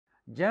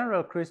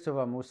General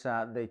Christopher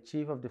Musa, the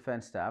Chief of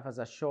Defense Staff, has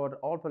assured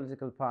all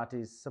political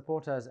parties,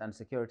 supporters, and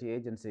security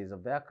agencies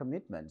of their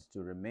commitment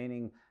to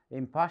remaining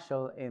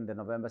impartial in the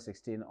November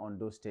 16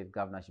 Ondo State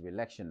governorship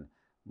election.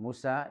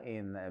 Musa,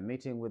 in a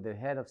meeting with the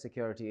head of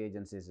security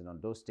agencies in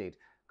Ondo State,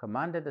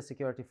 commended the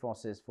security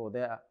forces for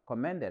their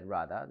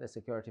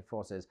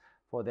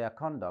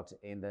conduct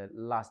in the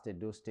last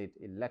Edo State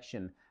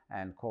election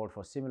and called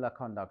for similar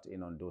conduct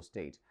in Ondo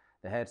State.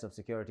 The heads of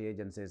security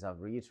agencies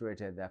have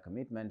reiterated their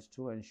commitment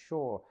to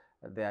ensure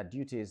their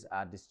duties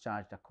are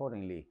discharged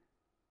accordingly.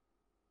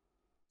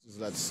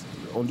 That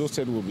Ondo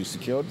State will be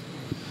secured.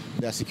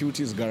 Their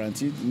security is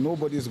guaranteed.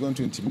 Nobody is going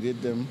to intimidate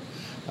them.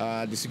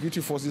 The security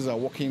forces are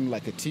working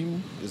like a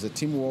team. It's a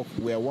teamwork.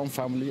 We are one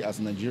family as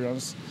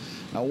Nigerians.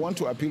 I want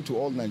to appeal to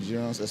all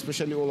Nigerians,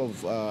 especially all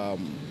of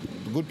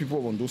the good people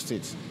of Ondo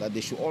State, that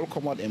they should all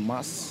come out en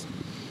masse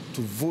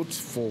to vote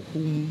for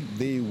whom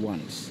they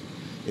want.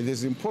 It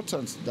is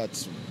important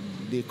that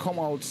they come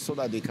out so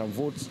that they can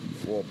vote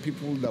for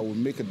people that will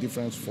make a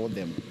difference for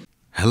them.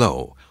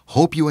 Hello,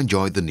 hope you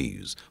enjoyed the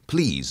news.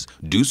 Please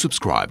do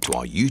subscribe to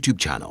our YouTube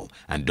channel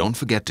and don't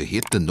forget to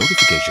hit the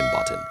notification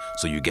button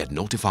so you get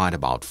notified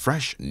about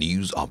fresh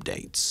news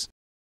updates.